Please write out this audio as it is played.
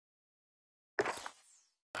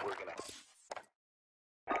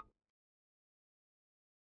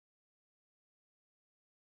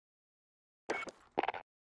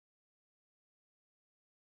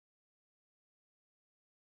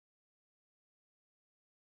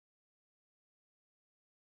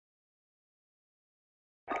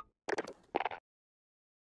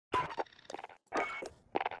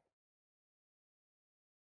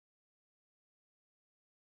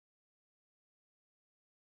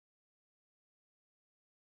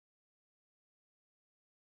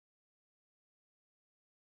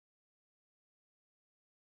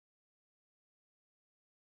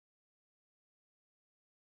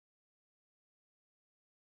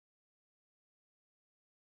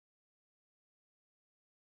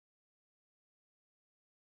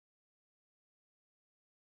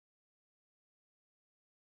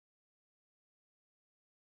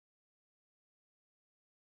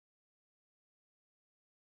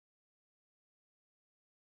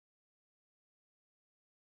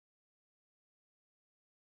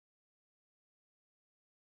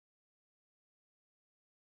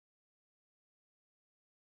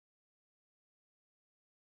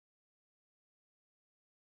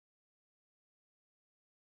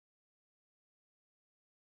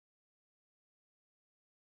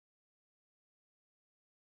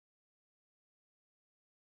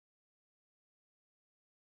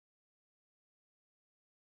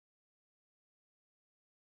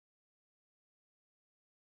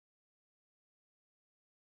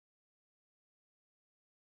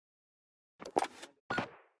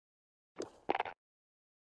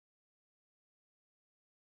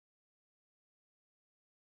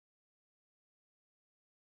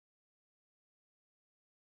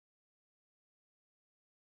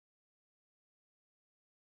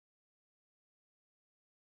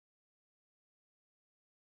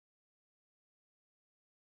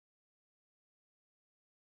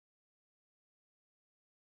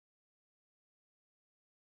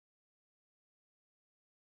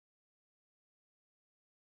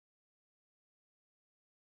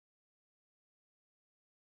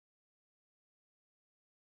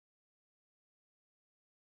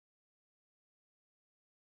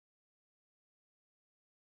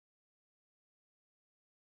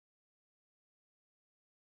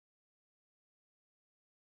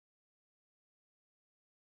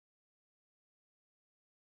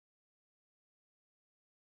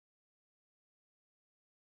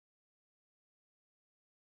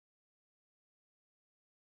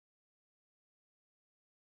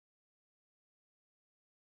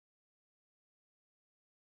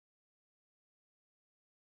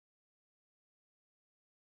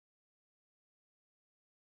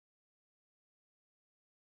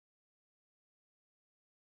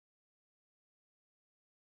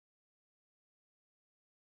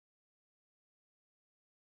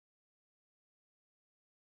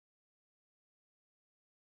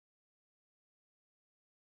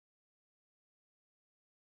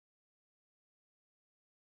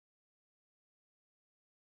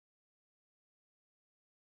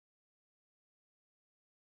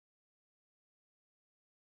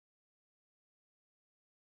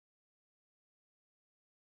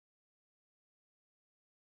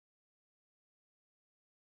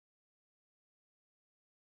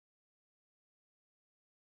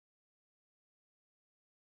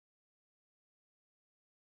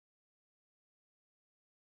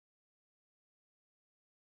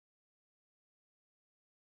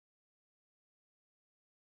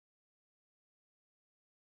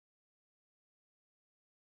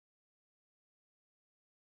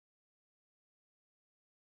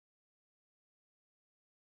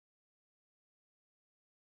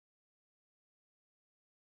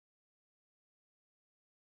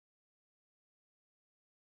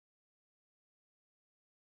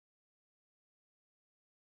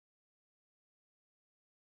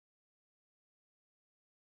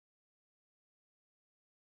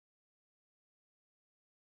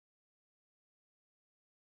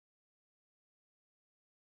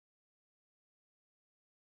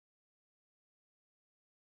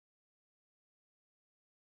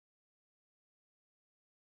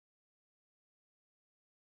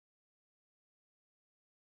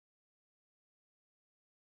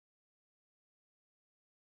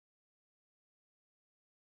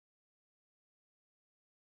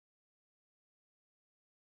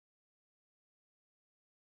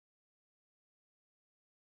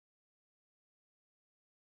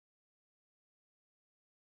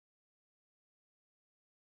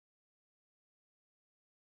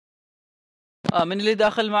من اللي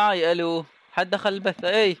داخل معاي؟ الو، حد دخل البث؟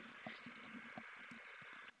 اي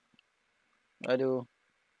الو.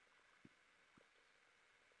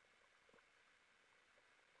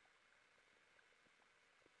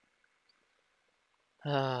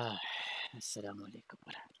 آه. السلام عليكم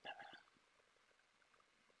ورحمة الله.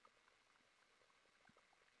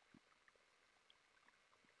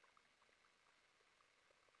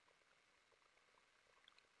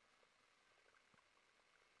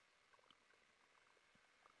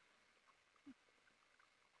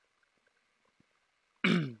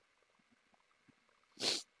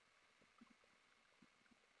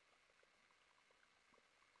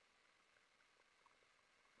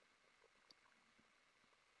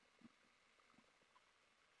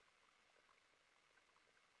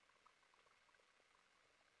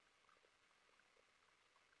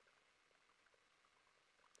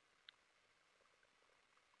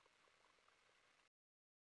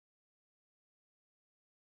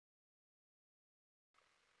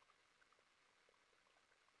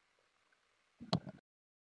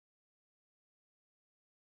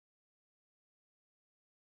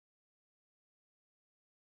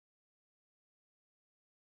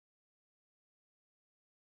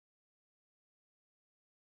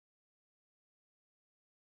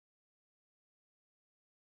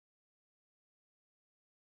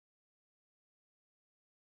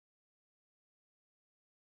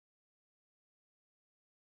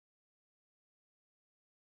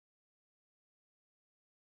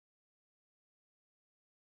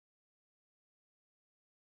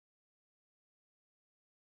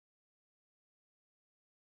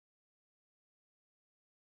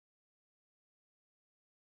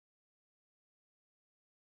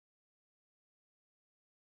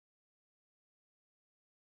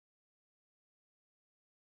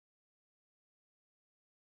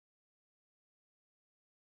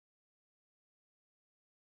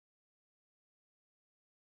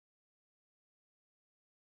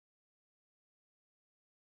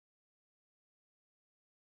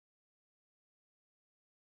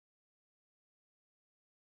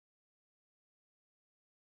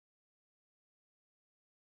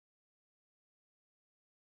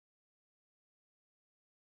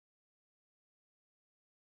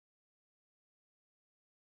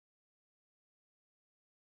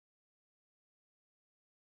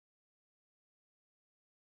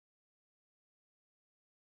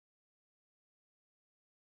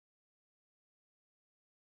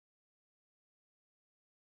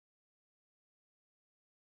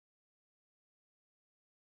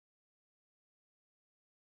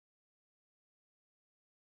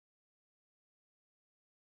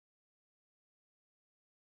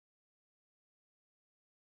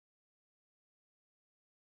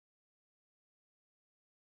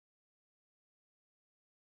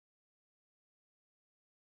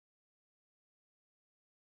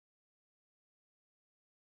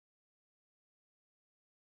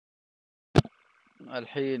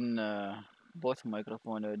 الحين both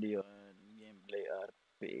microphone audio and gameplay are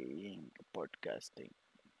being podcasting.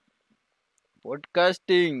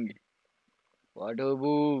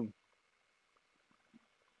 وادوبو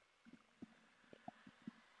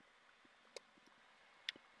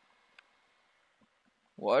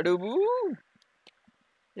وادوبو.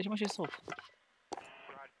 ليش ماشي الصوت؟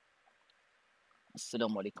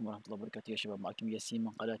 السلام عليكم ورحمة الله وبركاته يا شباب، معكم ياسين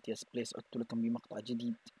من قناة ياس بليس. عدت لكم بمقطع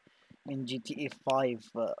جديد من جي تي اي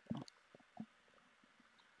 5.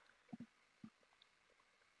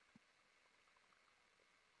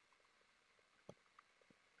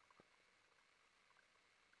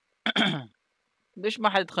 ليش ما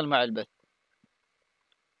حد يدخل مع البث؟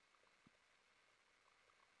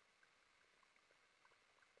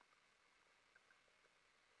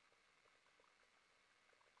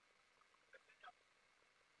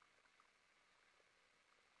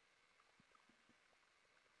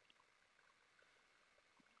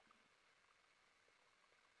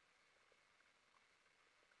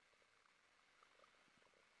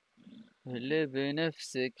 اللي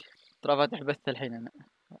بنفسك. ترى فاتح بث الحين انا،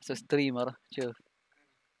 ستريمر. شوف،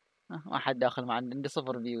 ما حد داخل معنا، عندي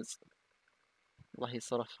 0 فيوز. الله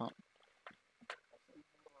يصرفها.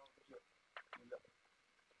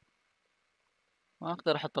 ما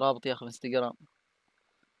اقدر احط رابط يا اخي في انستغرام.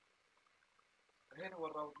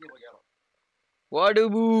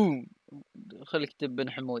 وادوبو. خليك اكتب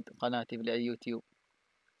بن حمود قناتي في اليوتيوب.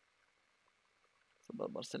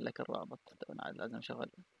 برسل لك الرابط. انا لازم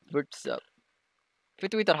شغل واتساب. في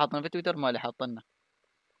تويتر حاطنا، في تويتر مالي حاطنا.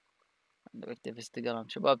 انا بكتب في انستغرام.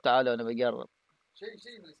 شباب تعالوا انا بقرب.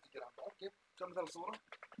 شيء من الانستغرام. كيف؟ كم مثلا صورة؟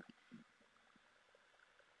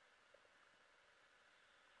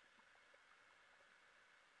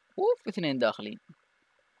 اوف 2 داخلين.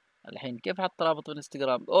 الحين كيف احط رابط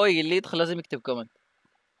بالانستغرام؟ اوي اللي يدخل لازم يكتب كومنت.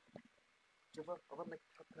 شوف اظنك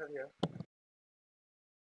تحط هذه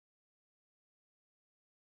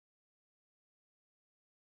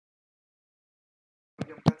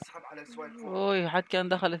يوم تسحب على سوايب فوق. اوي حد كان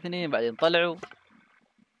دخل 2 بعدين طلعوا.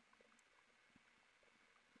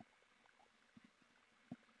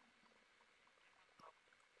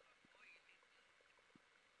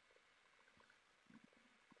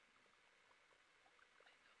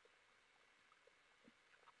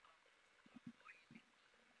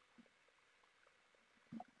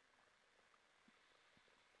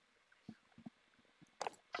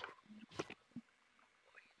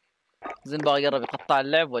 زين باغي يقرب يقطع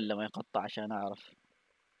اللعب ولا ما يقطع عشان اعرف.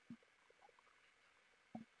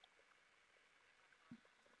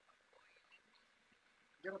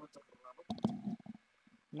 قرب تسكر الرابط.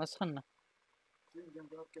 مسخنا. يوم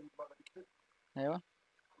قرب كم باغي تكتب. ايوه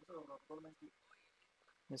مسكر الرابط ولا ما يصير.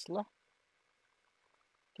 يصلح.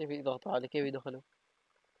 كيف يضغطوا عليه؟ كيف يدخلوا؟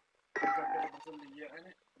 قرب ارسل لي اياه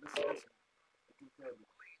انا بس اسم الكتاب.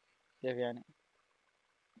 كيف يعني؟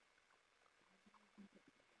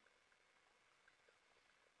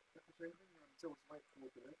 نسوي سوايب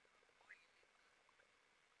فوق كذا.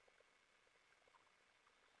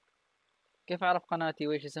 كيف اعرف قناتي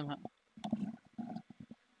وايش اسمها؟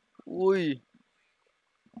 وي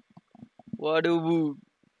وادوبو.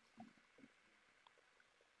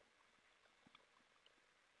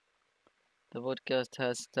 The podcast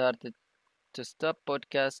has started to stop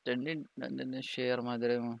podcast and share ما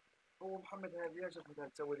ادري ما. هو محمد هذه شوف مثلا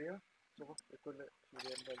تسوي ليها. شوف يقول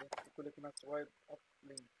يقول لك هناك سوايب اب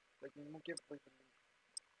لينك لكن مو كيف تضيف اللينك.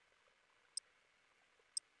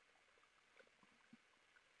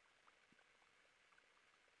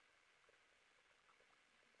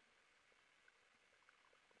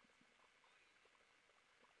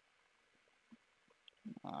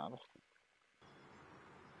 ما اعرف.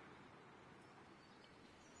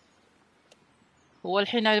 هو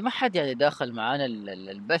الحين يعني ما حد يعني داخل معانا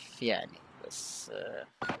البث يعني بس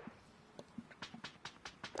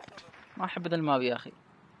ما احب ذا الماب يا اخي.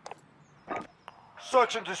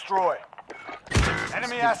 Search and destroy.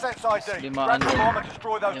 Enemy assets ID. بما Grab the ان bomb and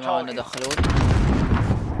destroy those بما ان targets. دخلون.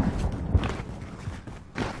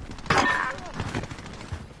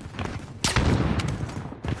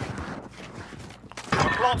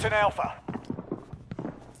 Planting Alpha.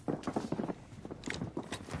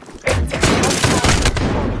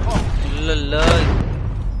 لا لاج.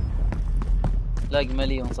 لاج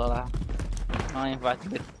مليون صراحة. ما ينفع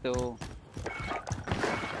تبث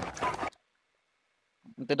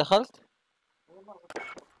انت دخلت؟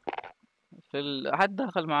 حد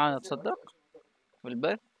دخل معانا تصدق؟ في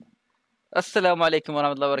البث. السلام عليكم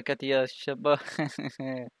ورحمة الله وبركاته يا شباب.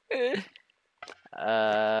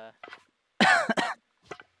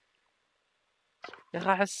 يا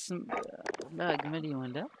اخي احس لاج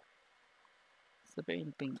مليون. لا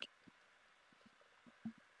 70 بينك.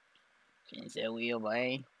 شو نسوي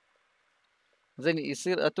يابا؟ زين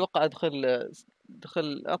يصير اتوقع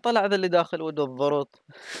ادخل اطلع ذا اللي داخل ودو الضروط.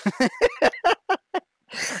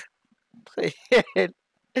 تخيل.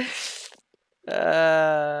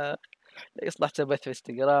 آه... يصلح تبث في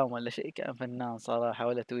انستغرام ولا شيء كان فنان صراحة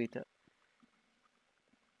ولا تويتر.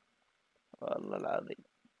 والله العظيم.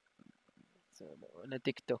 ولا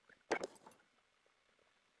تيك توك.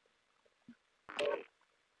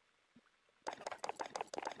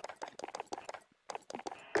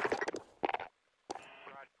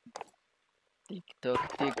 تيك توك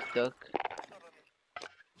تيك توك.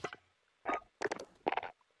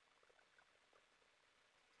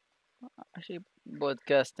 شيء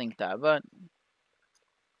بودكاستنج تعبان.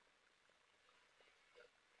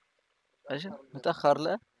 ايش متأخر؟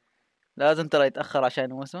 لا لازم ترى يتأخر عشان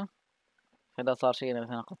الموسم. إذا صار شيء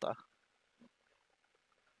مثلا قطعة.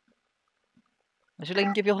 ايش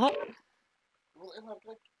لكن كيف يظهر؟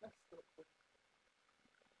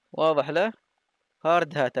 واضح له.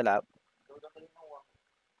 هارد هات العب.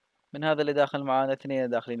 من هذا اللي داخل معانا 2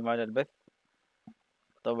 داخلين معنا البث.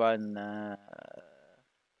 طبعا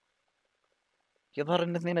يظهر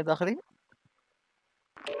ان 2 داخلين.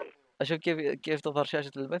 اشوف كيف تظهر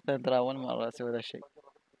شاشة البث. انا ترى اول مرة اسوي ذا الشيء.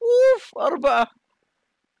 اوف 4.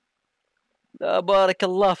 لا بارك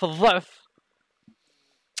الله في الضعف.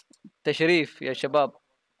 تشريف يا شباب.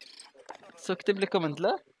 سو اكتب لي كومنت.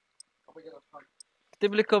 لا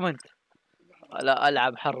اكتب لي كومنت. لا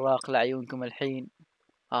العب حراق لعيونكم الحين.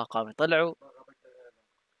 قاموا يطلعوا.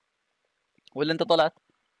 ولا انت طلعت؟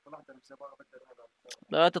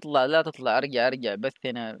 لا تطلع لا تطلع. ارجع بث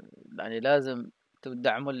هنا. يعني لازم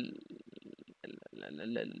تدعموا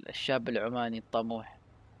الشاب العماني الطموح.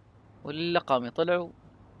 ولا قاموا يطلعوا.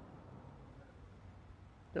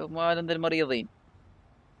 لو ما عند المريضين.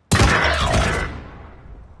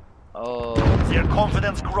 اوه Their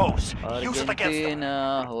confidence grows. Use it against them.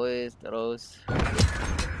 أرجنتينا ويستروس.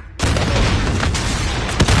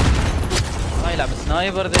 ما يلعب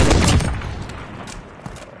سنايبر ذي.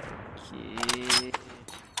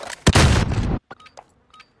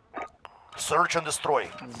 Search and destroy.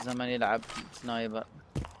 الزمن يلعب سنايبر.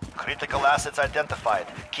 Critical assets identified.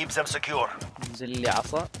 Keep them secure. نزل لي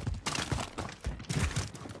عصا.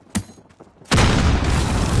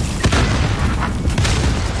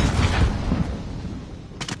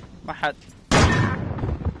 ما حد.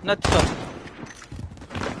 نتفر.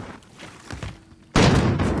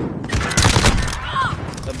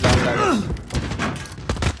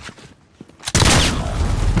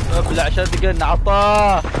 ابلع شاتقن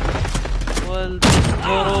عطاه. ولد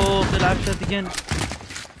الفروق يلعب شاتقن.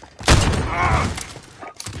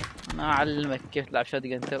 انا اعلمك كيف تلعب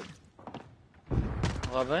شاتقن تو.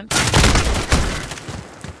 غبن.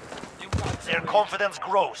 Their confidence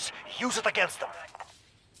grows. Use it against them.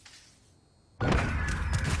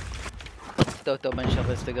 تو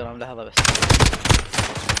بنشر انستغرام لحظة بس.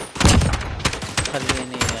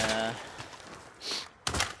 خليني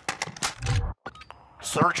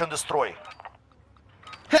Search and destroy.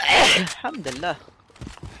 الحمد لله.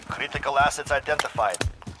 Critical assets identified.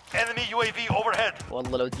 Enemy UAV overhead.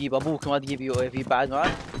 والله لو تجيب ابوك ما تجيب يو اي في بعد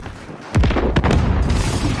معك.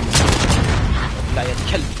 لا يا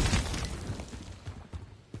الكلب.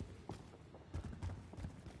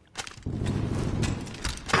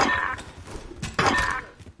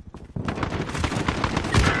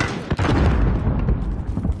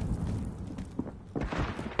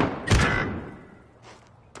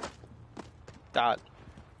 تعال.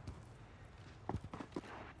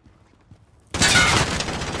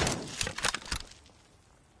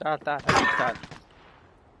 تعال تعال تعال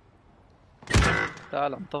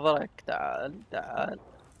تعال انتظرك. تعال تعال.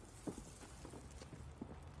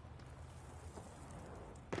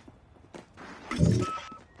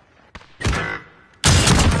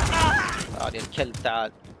 تعال يا الكلب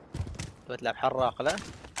تعال. تبغى تلعب حراق لا؟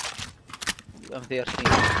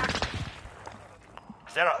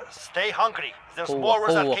 Stay hungry. There's more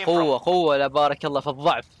where that came from. قوة لا بارك الله في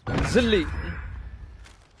الضعف. انزل لي.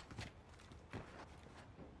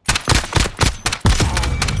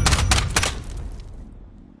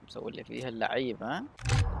 مسوي اللي فيها اللعيب ها؟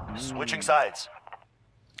 Switching sides.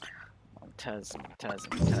 ممتاز.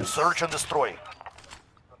 Search and destroy.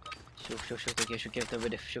 شوف كيف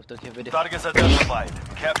تبدف. شفتوا كيف بدف. Targets identified.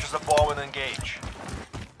 Capture the bomb and engage.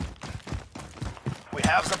 We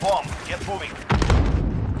have the bomb. Get moving.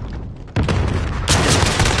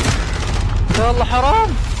 والله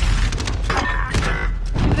حرام.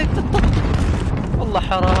 كذا تطق. والله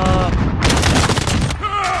حرام.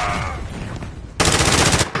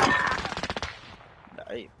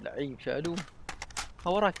 لعيب شالوه.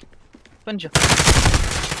 وراك فنجة.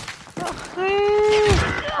 اخي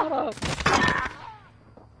حرام.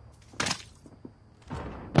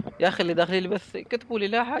 يا اخي اللي داخلين البث كتبوا لي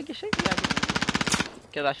لا حاجة شيء يعني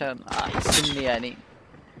كذا عشان احس اني يعني،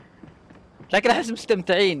 لكن احس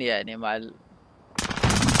مستمتعين يعني مع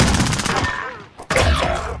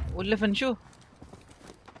ولا فنشوه.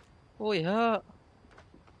 اوي ها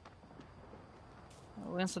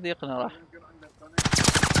وين صديقنا راح؟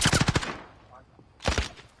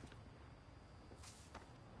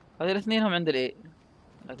 هذول الاثنين هم عند الاي،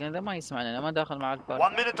 لكن اذا ما يسمعنا انا ما داخل مع الباري.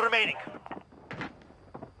 1 minute remaining.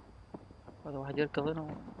 هذا واحد يركض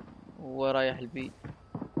هنا ورايح البي.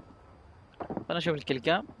 خلنا نشوف الكل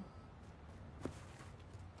كام.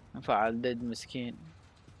 نفعل ديد مسكين.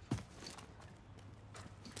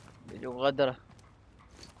 بيجوا غدره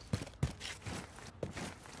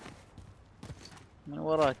من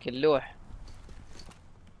وراك اللوح.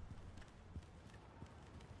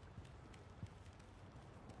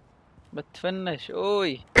 بتفنش.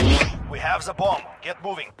 اوي We have the bomb. Get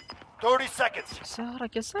moving. 30 seconds.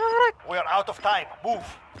 يسارك. We are out of time. Move.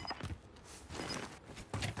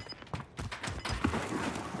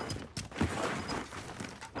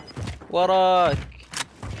 وراك.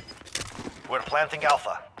 We're planting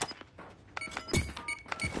Alpha.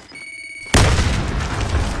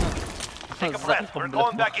 Take a breath. We're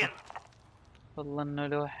going back in. والله انه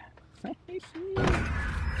لوح.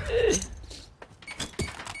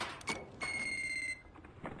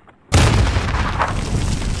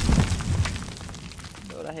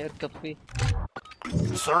 راح يركض فيه.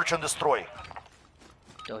 Search and destroy.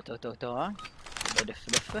 تو ها بدف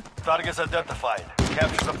لفه. Targets identified.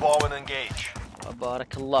 Capture the bomb and engage.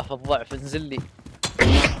 بارك الله في الضعف. انزل لي.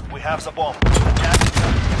 We have the bomb. Attack.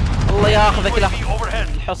 الله ياخذك لا UAV overhead.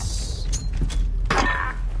 الحص.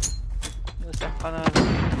 بس انا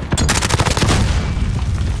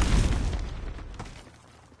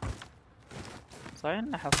صحيح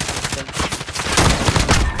انه حصل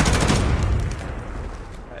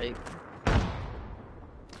عيب.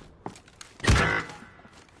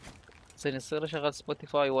 يصير اشغل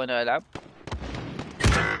سبوتيفاي وانا العب.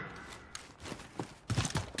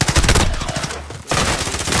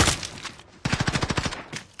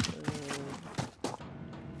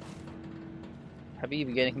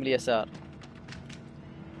 حبيبي جاينك من اليسار.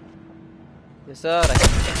 يسارك.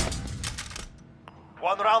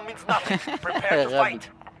 One round means nothing. Prepare to غبي. fight.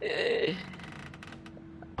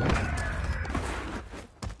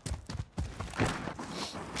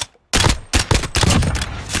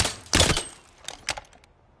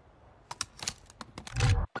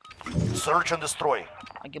 Search and destroy.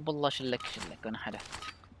 عقب الله شلك وانا حلفت.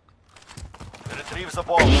 Retrieve the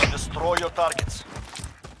bomb and destroy your targets.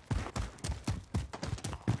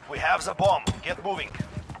 We have the bomb. Get moving.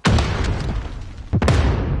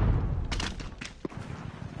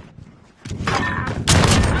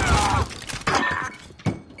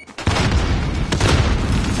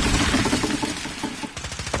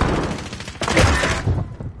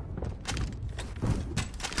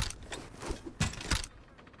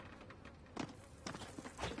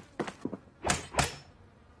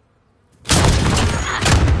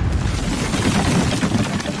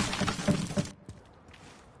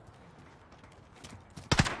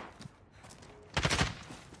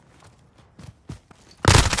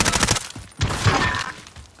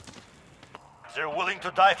 They're willing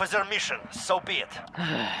to die for their mission, so be it.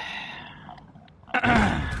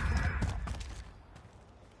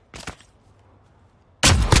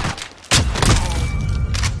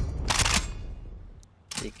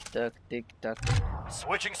 تيك تاك تيك تاك.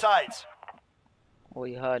 Switching sides.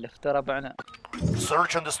 ويهالف ترى بعنا.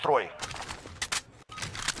 Search and destroy.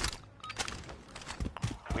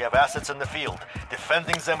 We have assets in the field.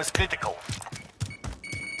 Defending them is critical.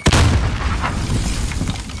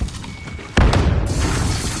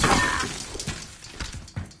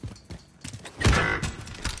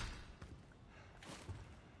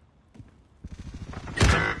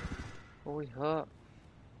 ويها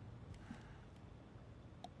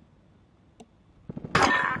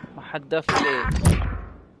ما حد دف لي.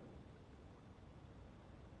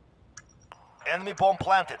 Enemy bomb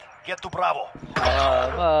planted. Get to Bravo.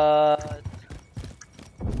 مات.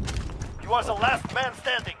 You are the last man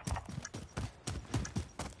standing.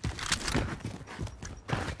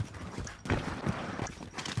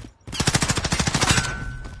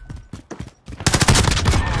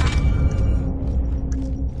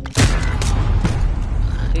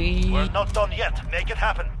 اخي We're not done yet. Make it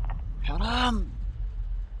happen. حرام.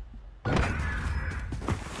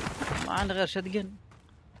 ما عندي غير شتقن.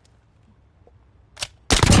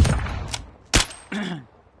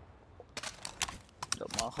 لو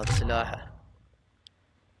ما اخذ سلاحه.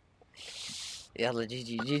 يلا جي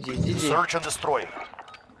جي جي جي جي جي. Search and destroy.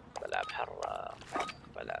 بلعب حرام.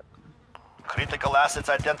 بلعب. Critical assets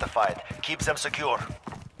identified. Keep them secure.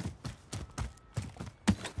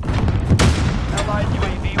 Allied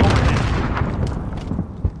UAV overhead.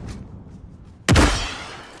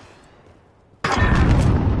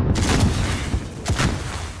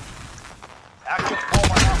 Active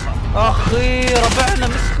bomb on Alpha. اخي ربعنا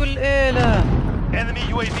مسكوا الإيلة. Enemy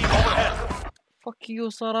UAV overhead. فك يو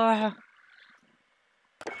صراحة.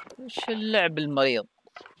 وش اللعب المريض؟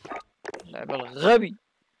 اللعب الغبي.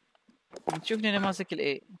 تشوفني انا ماسك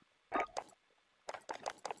الاي.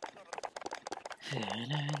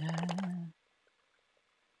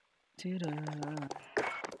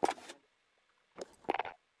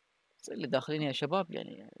 اللي داخلين يا شباب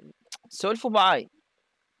يعني سولفوا معاي،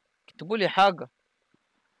 اكتبوا لي حاجة.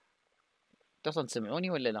 اصلا تسمعوني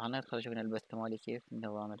ولا لا؟ خلنا ندخل اشوف البث مالي كيف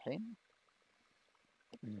النظام الحين.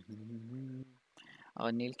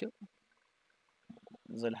 اغني لكم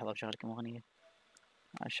زي لحظة بشغل لكم اغنية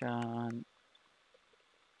عشان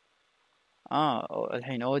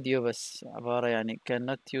الحين اوديو بس عبارة يعني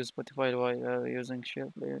cannot use Spotify while using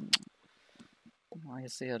share. ما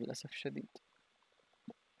يصير للأسف الشديد.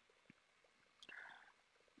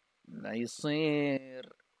 لا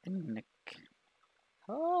يصير انك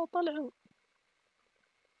طلعوا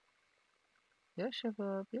يا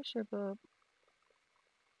شباب يا شباب.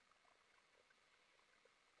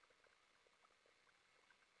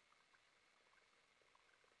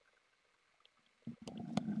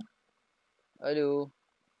 الو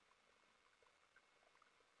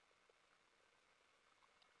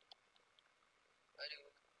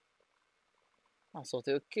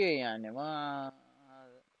صوتي اوكي يعني ما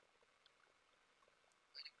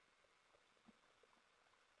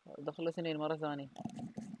دخلوا اثنين مرة ثانية.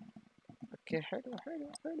 اوكي حلو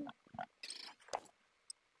حلو حلو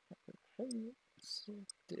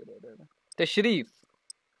حلو. تشريف.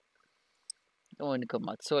 لو انكم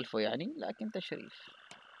ما تسولفوا يعني، لكن تشريف.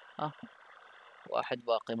 ها واحد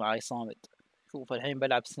باقي معاي صامد. شوف الحين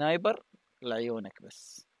بلعب سنايبر لعيونك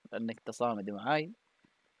بس، لانك انت صامد معاي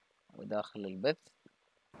وداخل البث.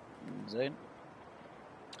 زين.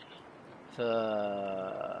 ف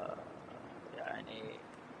يعني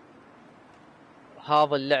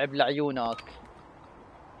هذا اللعب لعيونك.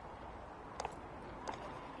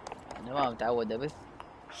 انا ما متعود ابث.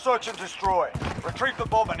 Search and destroy. Retrieve the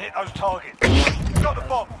bomb and hit those targets. You've got the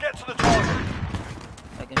bomb. Get to the target.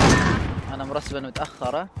 لكن انا مرسبة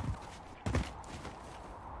متأخرة.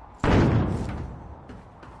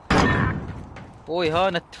 اوي ها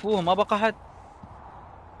نتفوه ما بقى حد.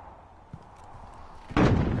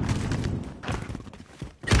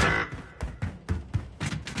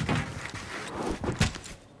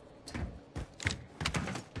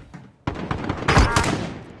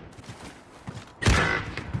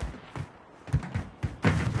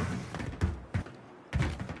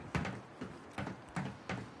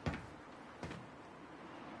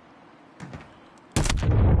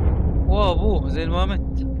 وابوه زي ما مت.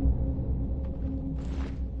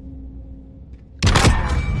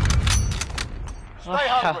 Stay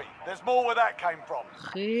hungry. There's more where that came from.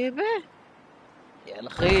 خيبة يا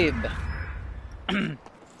الخيبة.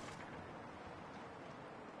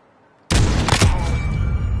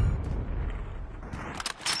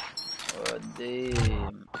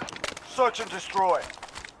 وديم. Search and destroy.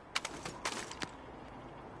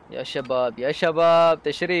 يا شباب يا شباب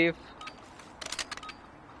تشريف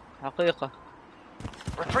حقيقة.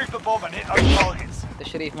 Retrieve the bomb and hit those targets.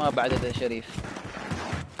 تشريف ما بعد تشريف.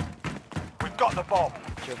 We've got the bomb.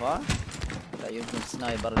 شوف ها لا يمكن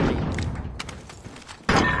سنايبر الحين.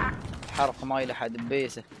 حرق ماي لحد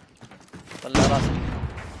بيسه. طلع راسك.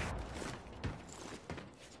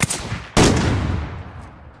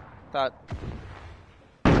 تعال.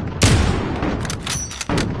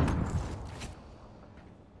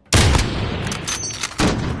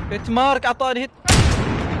 هيت مارك اعطاني هيت.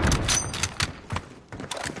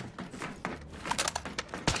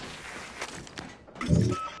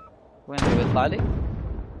 وين تبي يطلع لي؟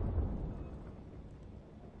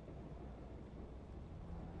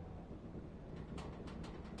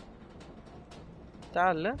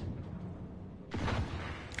 تعال لا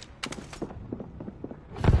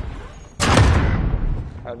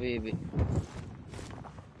حبيبي.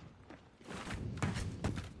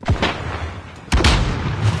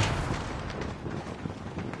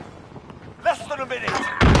 Less than a minute.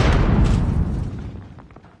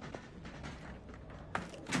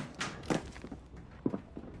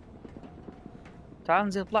 تعال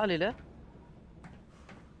انزل اطلع لي لا.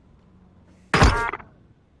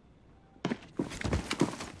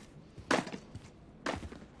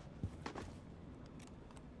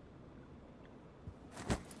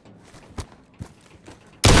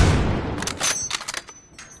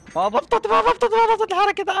 ما ضبطت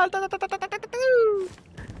الحركة. تعال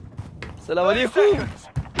السلام عليكم.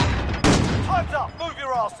 Time's up. Move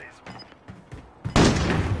your asses.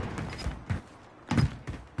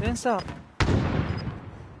 وين صار؟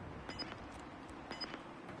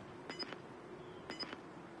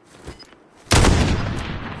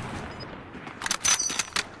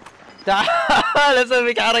 تعال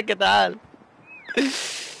اسويك حركة. تعال.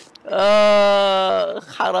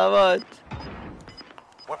 حرامات.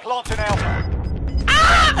 We're planting Alpha.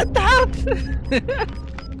 انتحرت.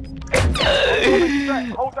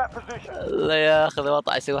 Hold that position. الله ياخذ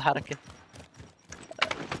وطع يسوي حركة.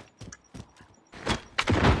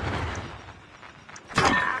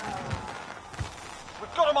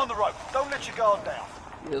 We've got him on the rope. Don't let your guard down.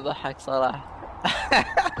 يضحك صراحة.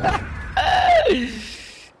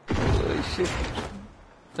 شوف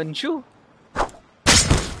فنشو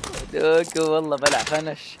دوك والله بلع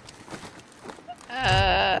فنش.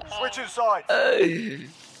 Switching sides.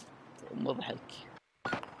 مضحك.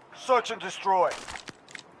 Search and destroy.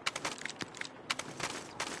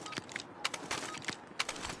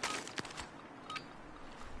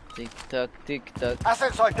 تيك تاك تيك تاك.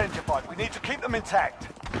 Assets identified. We need to keep them intact.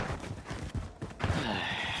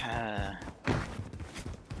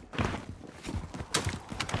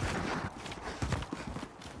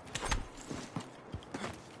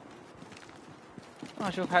 ما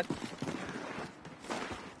اشوف حد.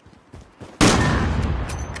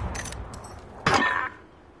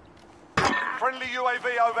 Friendly UAV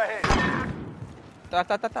overhead. تعال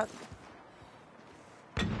تعال تعال.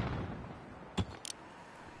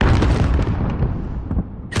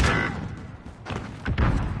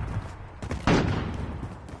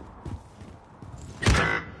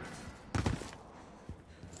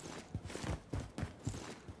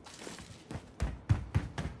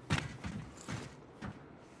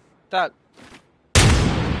 تعال.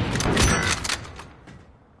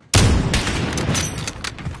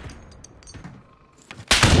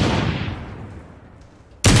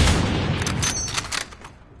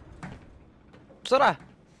 بسرعة.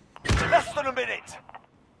 Less than a minute.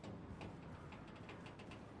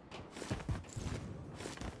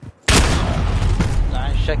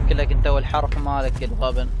 لعن شكلك انت والحرف مالك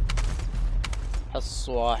الغبن. حص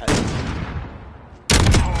واحد.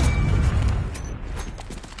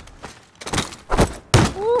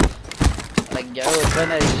 رجعوه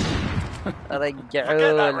الفنش.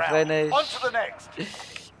 رجعوه الفنش. On to the next.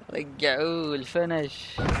 رجعوه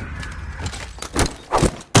الفنش.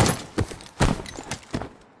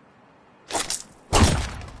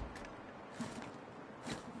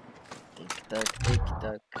 تيك تاك تيك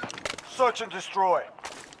تاك. Search and destroy.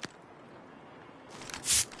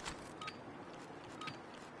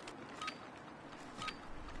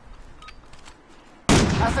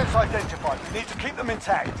 Assets identified. We need to keep them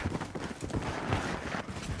intact.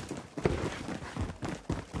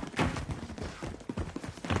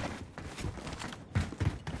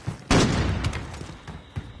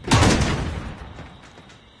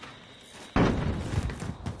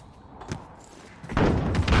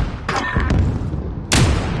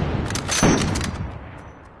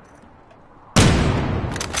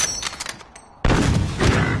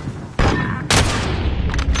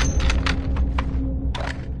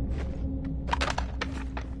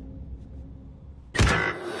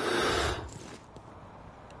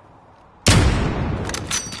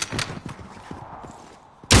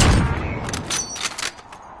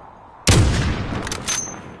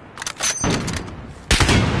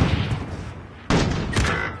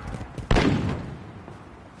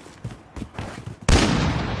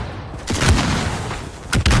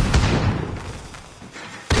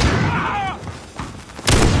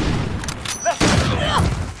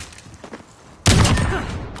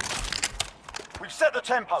 Set the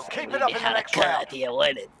tempo. Keep it up in the next round. حركات يا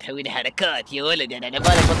ولد. تسوي لي حركات يا ولد. انا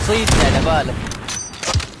بالك بتصيدني على بالك.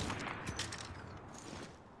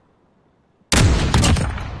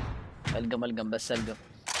 القم بس القم.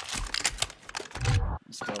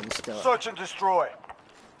 استوى. Search and destroy.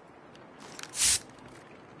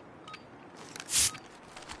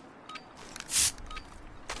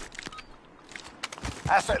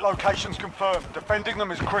 Asset locations confirmed. Defending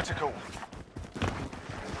them is critical.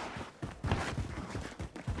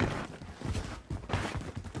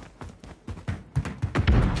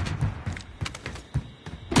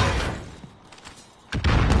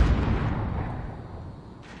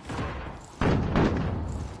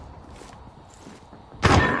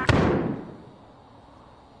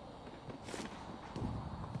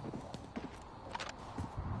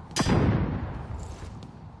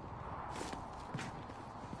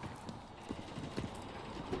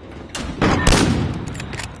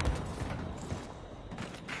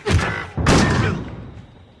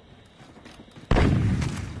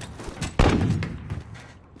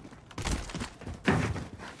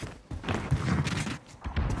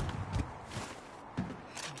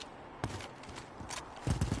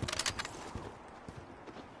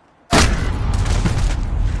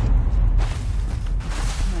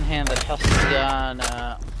 هذا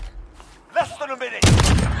الحصيانة. Less than a minute.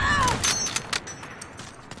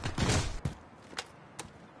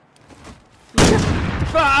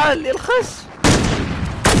 فعل الخس.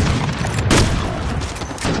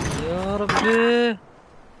 يا ربي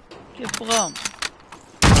كيف غام.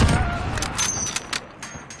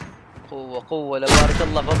 قوة لا بارك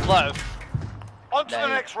الله في الضعف. On to the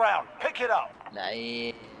next round. Pick it up.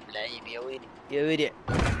 لعيب يا ودي.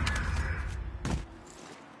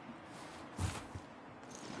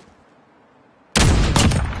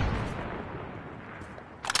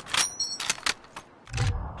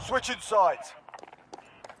 Switching sides.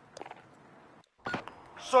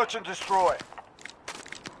 Search and destroy.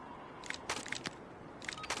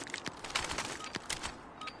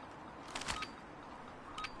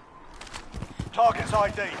 Target's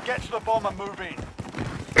ID. Get to the bomb and move in.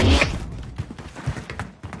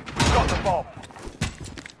 We've got the bomb.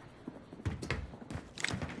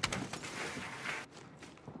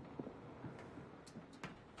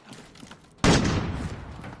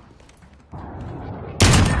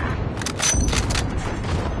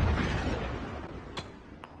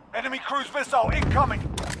 Enemy cruise missile incoming.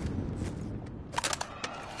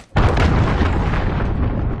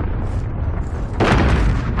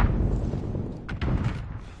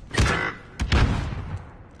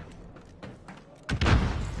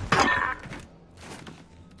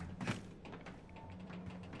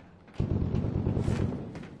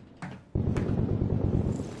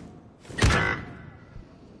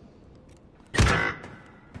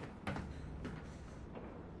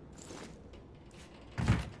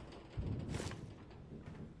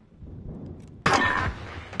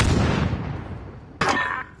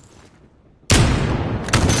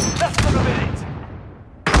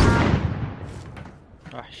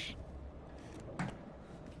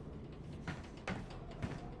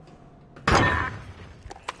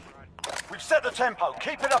 You've set the tempo.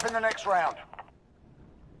 Keep it up in the next round.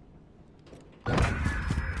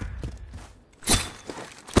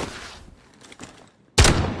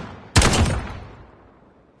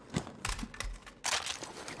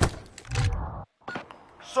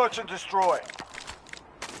 Search and destroy.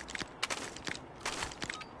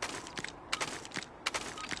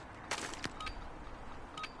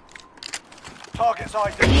 Target's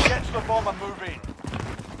ID. Get to the bomb and move in.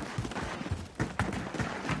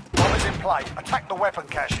 Bomb is in play. Attack the weapon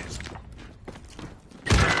caches.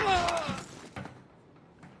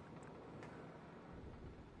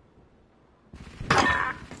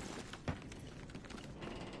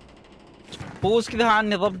 فوز كذا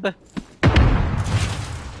عني ضبه.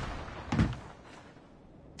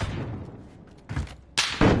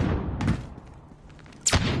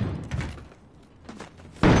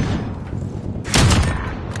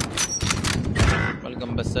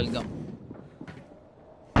 القم بس القم.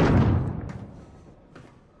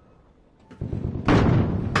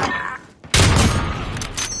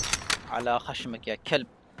 على خشمك يا كلب.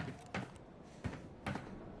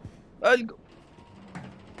 القم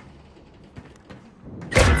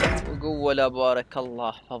وقوة. لا بارك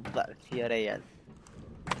الله فضلت يا ريال.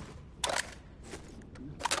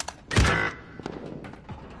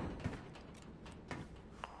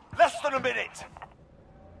 Less than a minute.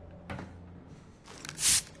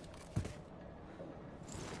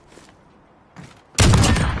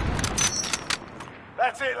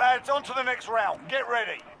 That's it, lads. On to the next round. Get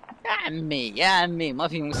ready. يا عمي ما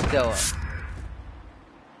في مستوى.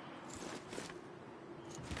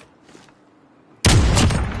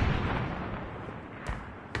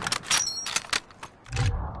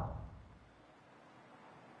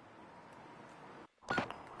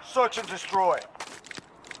 Search and destroy.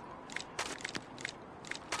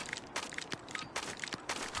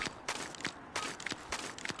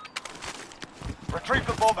 Retrieve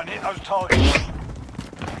the bomb and hit those targets.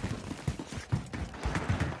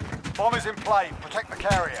 Bomb is in play. Protect the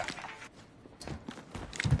carrier.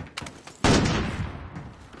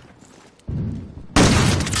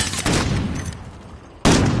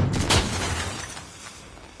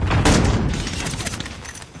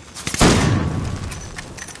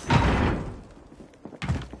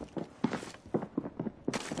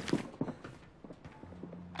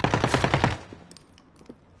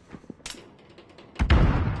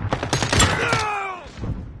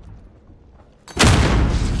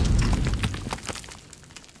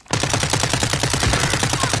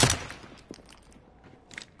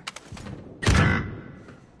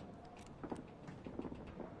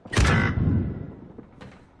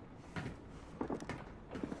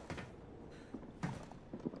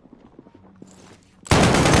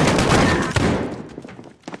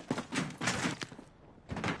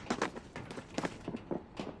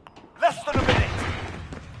 Less than a minute.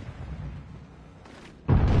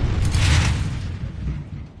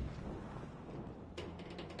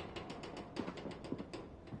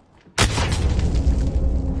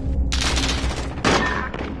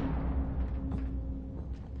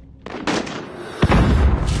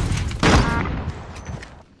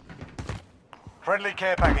 Friendly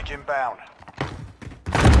care package inbound.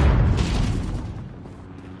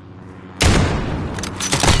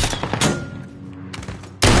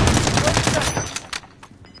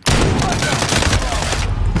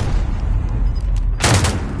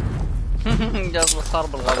 جاز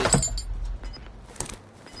الخرب الغبي.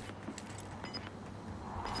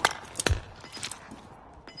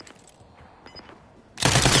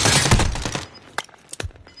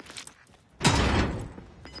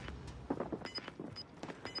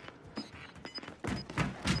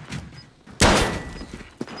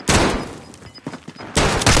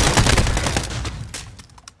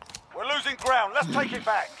 We're losing ground. Let's take it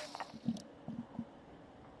back.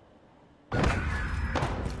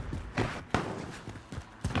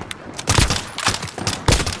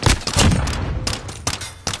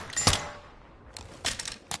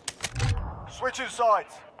 Switching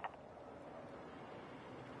sides.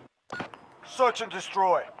 Search and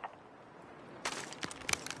destroy.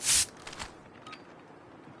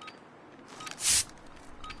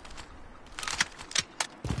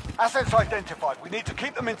 Assets identified. We need to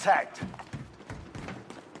keep them intact.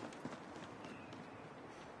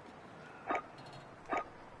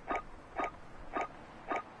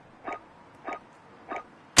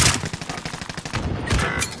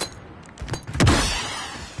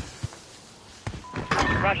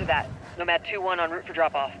 Roger that. Nomad 2-1 en route for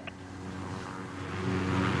drop-off.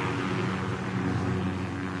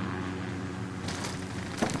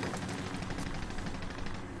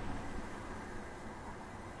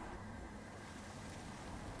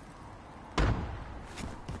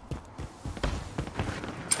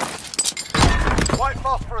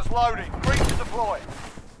 Phosphorus loading. Green to deploy.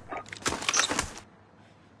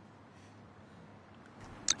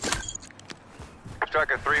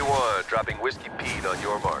 Striker 3-1, dropping Whiskey Pete on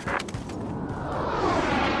your mark.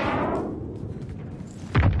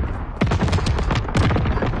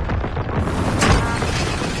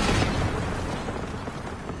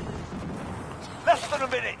 Less than a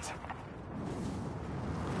minute.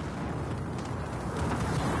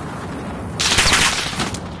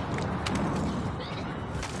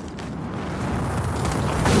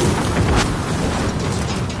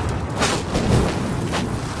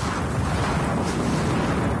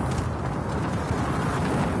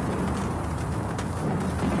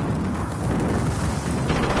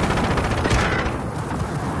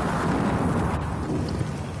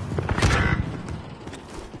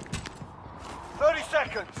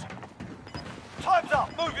 Seconds. Time's up.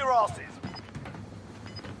 Move your asses.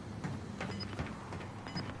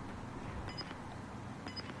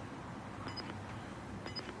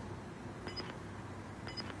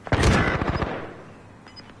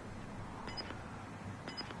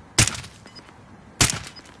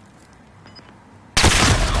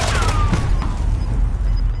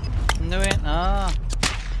 من وين؟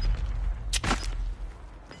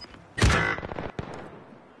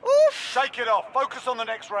 Shake it off. Focus on the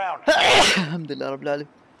next round. الحمد لله رب العالمين.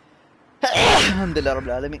 الحمد لله رب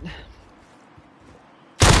العالمين.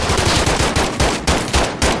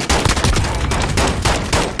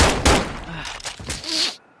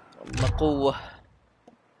 والله قوة.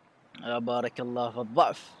 يا بارك الله في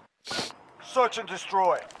الضعف. Search and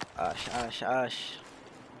destroy. عاش عاش عاش.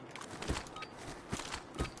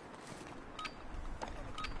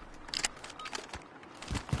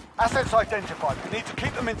 Assets identified. We need to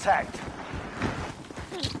keep them intact.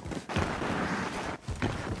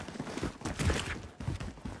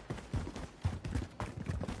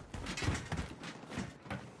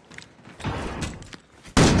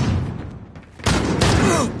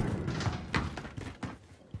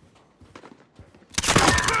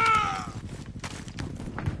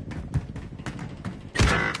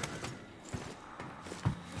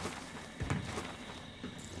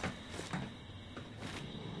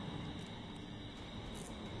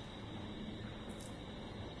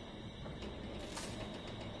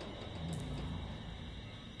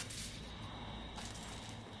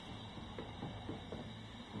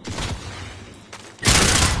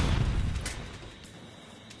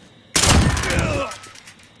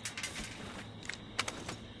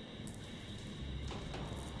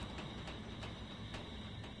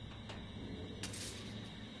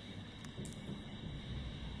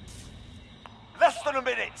 Less than a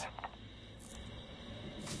minute.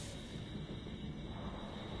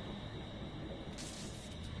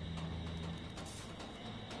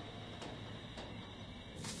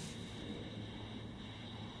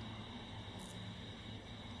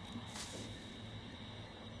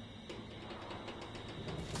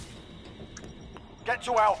 Get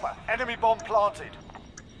to Alpha. Enemy bomb planted.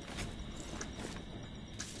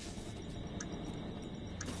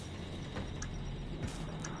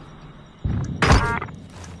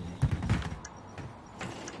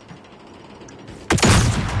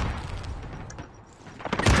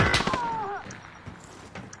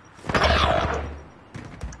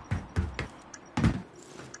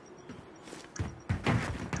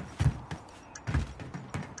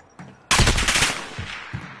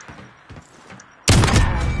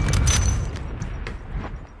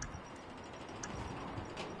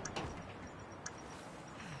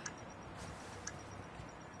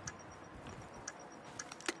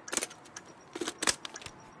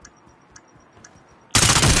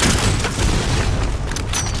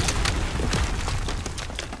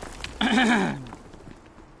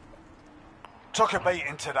 Took a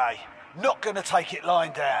beating today. Not gonna take it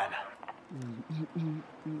lying down.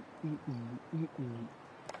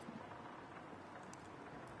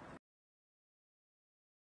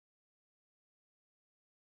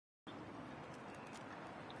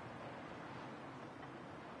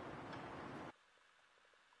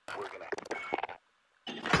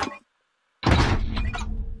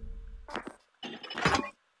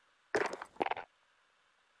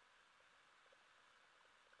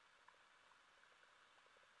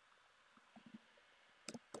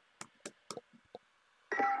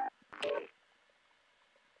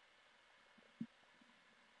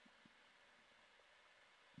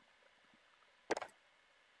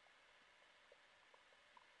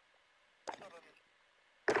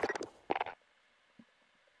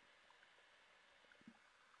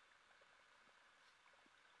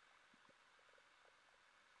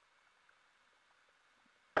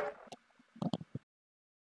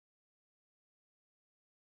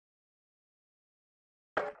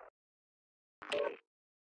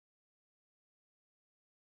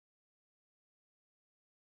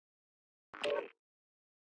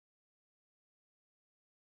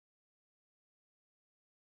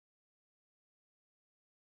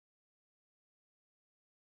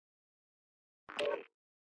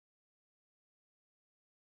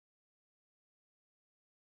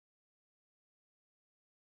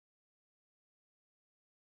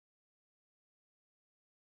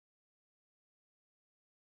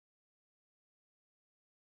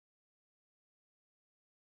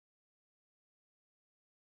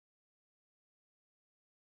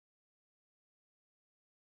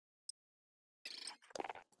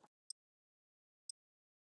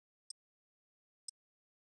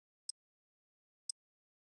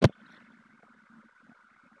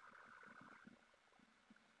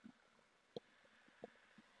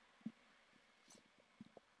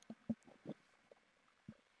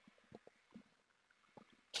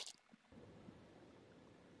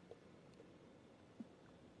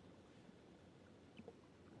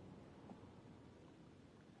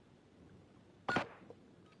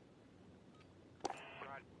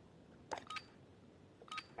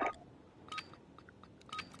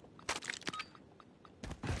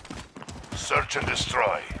 Search and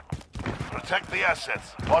destroy. Protect the assets.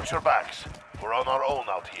 Watch your backs. We're on our own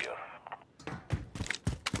out here.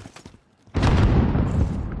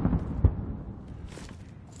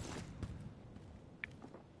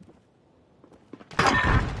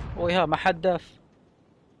 وياها ما حد داف.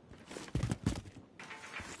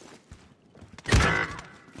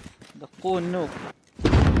 دقوا النوك.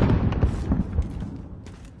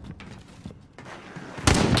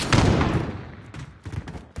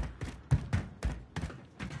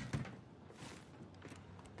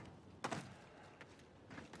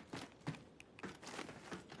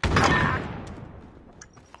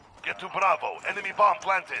 Get to Bravo. Enemy bomb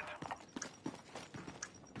planted.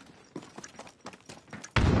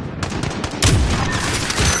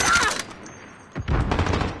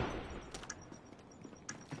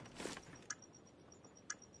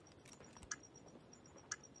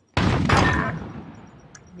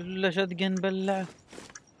 بالله شدقن بلع.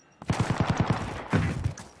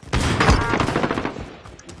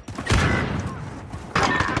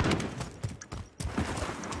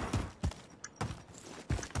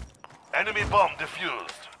 Enemy bomb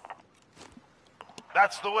defused.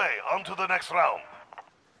 That's the way. On to the next round.